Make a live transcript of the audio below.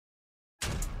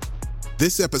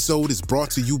This episode is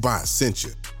brought to you by Essentia.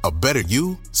 A better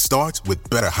you starts with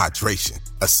better hydration.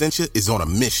 Essentia is on a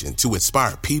mission to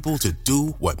inspire people to do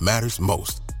what matters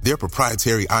most. Their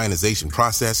proprietary ionization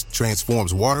process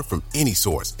transforms water from any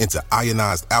source into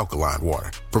ionized alkaline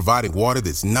water, providing water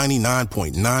that's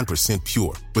 99.9%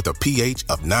 pure with a pH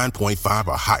of 9.5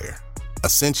 or higher.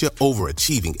 Essentia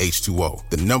Overachieving H2O,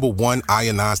 the #1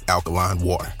 ionized alkaline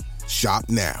water. Shop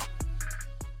now.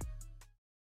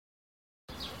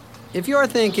 If you're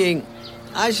thinking,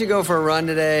 I should go for a run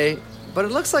today, but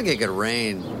it looks like it could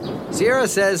rain, Sierra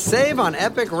says save on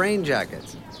Epic rain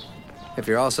jackets. If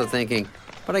you're also thinking,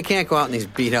 but I can't go out in these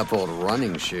beat-up old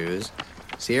running shoes,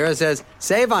 Sierra says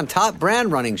save on top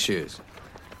brand running shoes.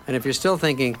 And if you're still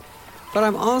thinking, but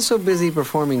I'm also busy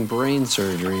performing brain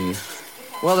surgery,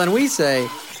 well then we say,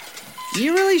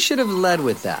 you really should have led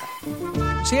with that.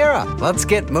 Sierra, let's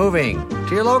get moving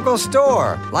to your local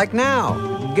store, like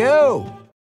now. Go!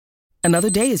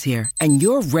 Another day is here, and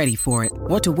you're ready for it.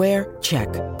 What to wear? Check.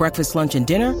 Breakfast, lunch, and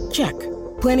dinner? Check.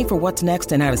 Planning for what's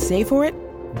next and how to save for it?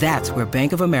 That's where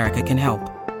Bank of America can help.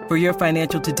 For your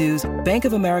financial to-dos, Bank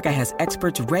of America has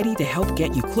experts ready to help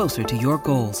get you closer to your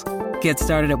goals. Get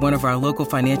started at one of our local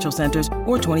financial centers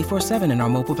or 24/7 in our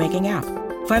mobile banking app.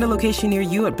 Find a location near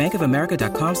you at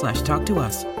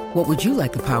bankofamerica.com/talktous. What would you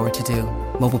like the power to do?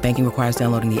 Mobile banking requires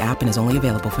downloading the app and is only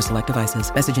available for select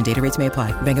devices. Message and data rates may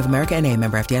apply. Bank of America N.A.,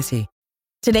 member FDIC.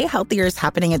 Today, Healthier is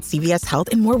happening at CVS Health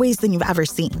in more ways than you've ever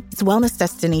seen. It's wellness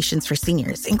destinations for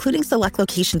seniors, including select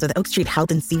locations with Oak Street Health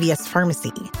and CVS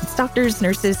Pharmacy. It's doctors,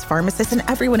 nurses, pharmacists, and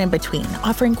everyone in between,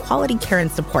 offering quality care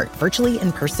and support virtually,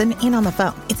 in person, and on the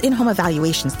phone. It's in-home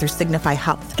evaluations through Signify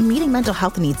Health and meeting mental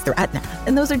health needs through Aetna.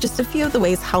 And those are just a few of the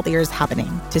ways Healthier is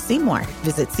happening. To see more,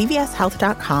 visit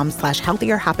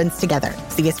cvshealth.com/healthier happens together.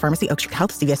 CVS Pharmacy, Oak Street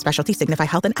Health, CVS Specialty, Signify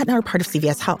Health, and Aetna are part of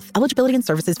CVS Health. Eligibility and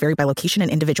services vary by location and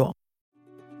individual.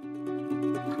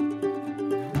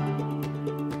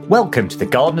 Welcome to the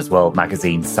Gardener's World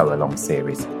magazine Sow Along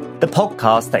series, the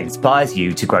podcast that inspires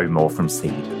you to grow more from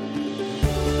seed.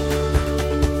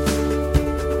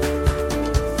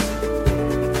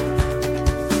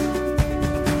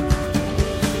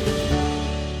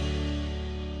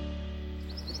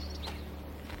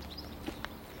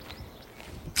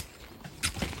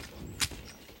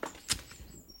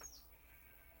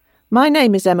 My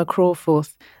name is Emma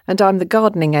Crawforth, and I'm the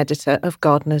gardening editor of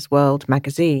Gardener's World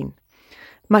magazine.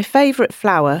 My favourite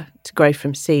flower to grow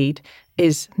from seed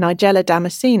is Nigella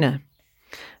damascena,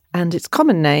 and its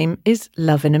common name is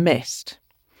love in a mist.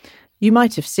 You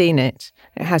might have seen it.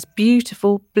 It has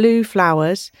beautiful blue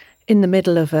flowers in the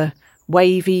middle of a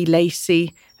wavy,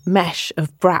 lacy mesh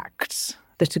of bracts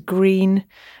that are green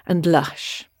and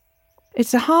lush.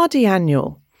 It's a hardy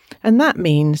annual, and that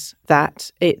means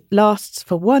that it lasts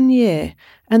for 1 year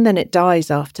and then it dies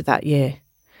after that year.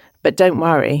 But don't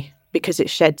worry, because it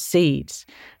sheds seeds,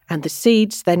 and the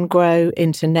seeds then grow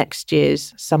into next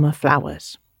year's summer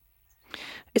flowers.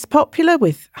 It's popular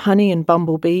with honey and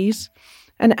bumblebees,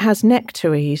 and it has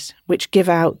nectaries, which give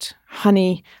out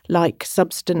honey-like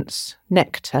substance,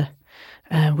 nectar,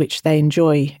 which they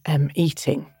enjoy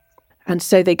eating. And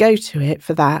so they go to it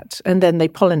for that, and then they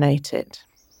pollinate it.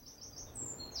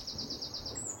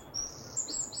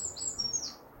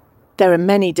 There are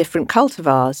many different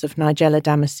cultivars of Nigella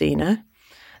damascena.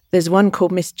 There's one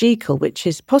called Miss Jekyll, which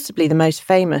is possibly the most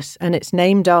famous, and it's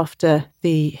named after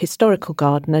the historical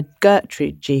gardener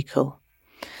Gertrude Jekyll.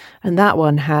 And that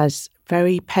one has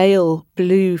very pale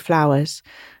blue flowers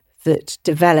that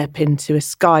develop into a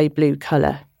sky blue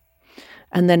colour.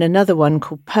 And then another one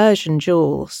called Persian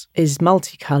Jewels is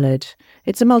multicoloured.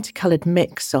 It's a multicoloured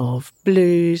mix of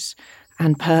blues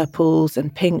and purples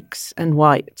and pinks and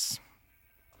whites.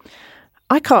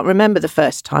 I can't remember the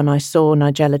first time I saw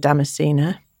Nigella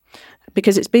damascena,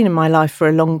 because it's been in my life for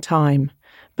a long time,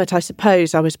 but I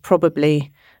suppose I was probably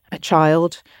a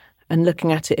child and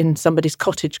looking at it in somebody's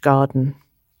cottage garden.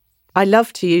 I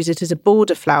love to use it as a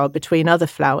border flower between other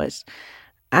flowers,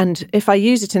 and if I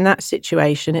use it in that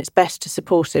situation, it's best to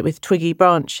support it with twiggy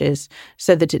branches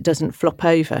so that it doesn't flop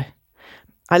over.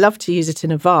 I love to use it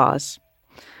in a vase,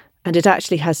 and it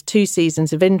actually has 2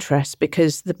 seasons of interest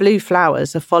because the blue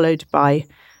flowers are followed by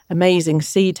amazing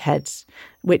seed heads,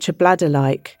 which are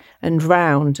bladder-like and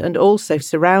round and also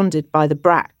surrounded by the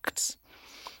bracts.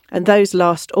 And those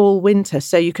last all winter,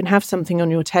 so you can have something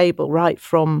on your table right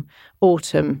from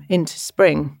autumn into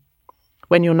spring,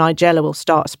 when your Nigella will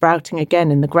start sprouting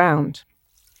again in the ground.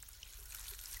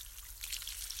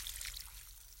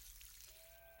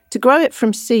 To grow it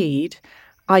from seed,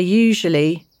 I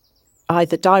usually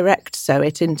either direct sow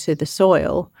it into the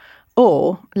soil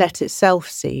or let it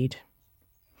self-seed.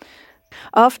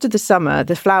 After the summer,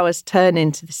 the flowers turn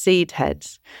into the seed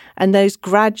heads, and those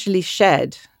gradually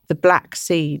shed the black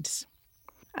seeds.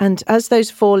 And as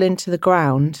those fall into the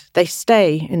ground, they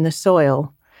stay in the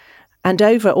soil. And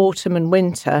over autumn and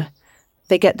winter,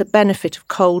 they get the benefit of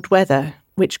cold weather,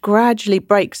 which gradually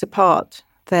breaks apart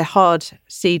their hard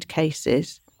seed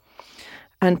cases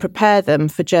and prepare them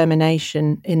for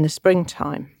germination in the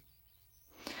springtime.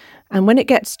 And when it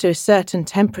gets to a certain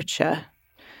temperature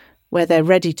where they're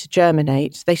ready to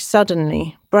germinate, they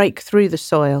suddenly break through the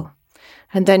soil.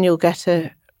 And then you'll get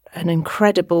an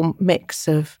incredible mix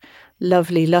of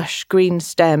lovely, lush green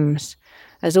stems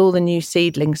as all the new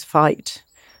seedlings fight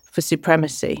for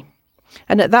supremacy.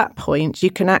 And at that point, you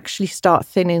can actually start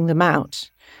thinning them out,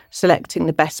 selecting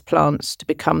the best plants to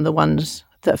become the ones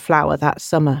that flower that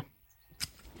summer.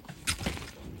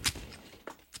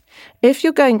 If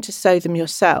you're going to sow them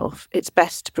yourself, it's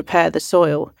best to prepare the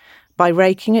soil by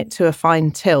raking it to a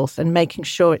fine tilth and making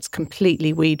sure it's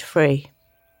completely weed-free.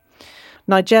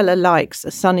 Nigella likes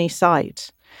a sunny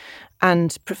site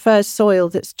and prefers soil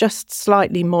that's just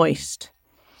slightly moist.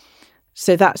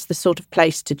 So that's the sort of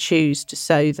place to choose to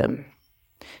sow them.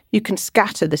 You can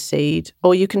scatter the seed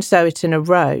or you can sow it in a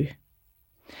row.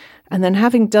 And then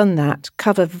having done that,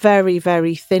 cover very,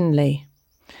 very thinly.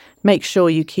 Make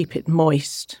sure you keep it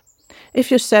moist. If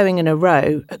you're sowing in a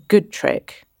row, a good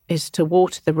trick is to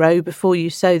water the row before you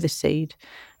sow the seed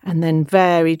and then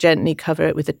very gently cover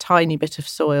it with a tiny bit of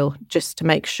soil just to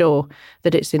make sure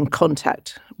that it's in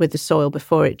contact with the soil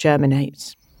before it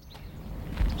germinates.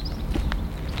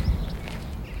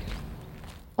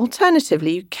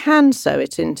 Alternatively, you can sow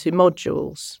it into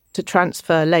modules to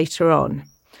transfer later on,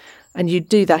 and you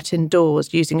do that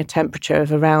indoors using a temperature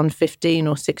of around 15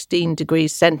 or 16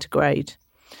 degrees centigrade.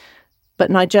 But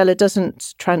Nigella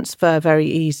doesn't transfer very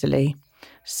easily,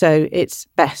 so it's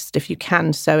best if you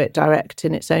can sow it direct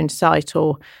in its own site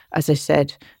or, as I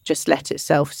said, just let it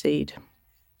self-seed.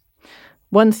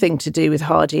 One thing to do with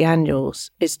hardy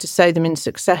annuals is to sow them in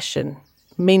succession,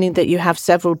 meaning that you have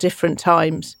several different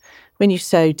times when you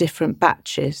sow different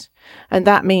batches, and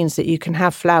that means that you can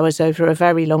have flowers over a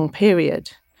very long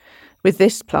period. With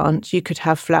this plant, you could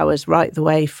have flowers right the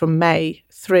way from May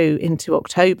through into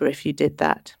October if you did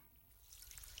that.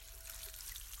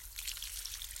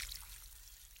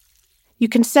 You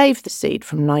can save the seed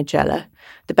from Nigella.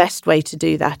 The best way to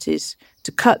do that is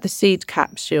to cut the seed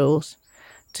capsules,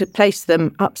 to place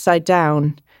them upside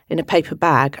down in a paper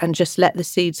bag and just let the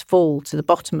seeds fall to the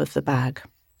bottom of the bag.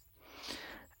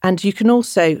 And you can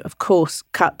also, of course,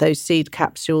 cut those seed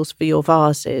capsules for your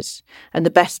vases. And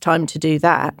the best time to do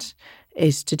that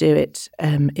is to do it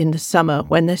in the summer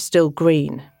when they're still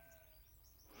green.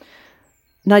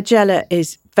 Nigella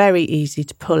is very easy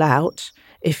to pull out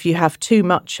if you have too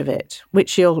much of it,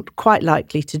 which you're quite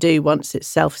likely to do once it's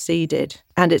self-seeded.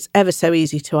 And it's ever so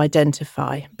easy to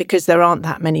identify because there aren't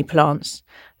that many plants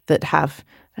that have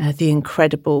the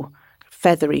incredible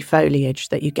feathery foliage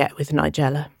that you get with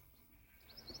Nigella.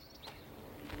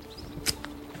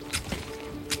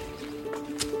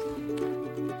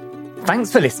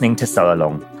 Thanks for listening to Sow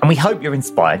Along, and we hope you're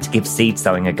inspired to give seed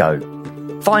sowing a go.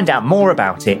 Find out more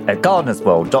about it at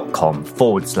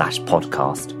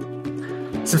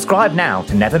gardenersworld.com/podcast. Subscribe now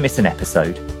to never miss an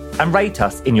episode and rate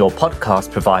us in your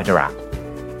podcast provider app.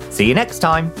 See you next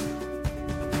time.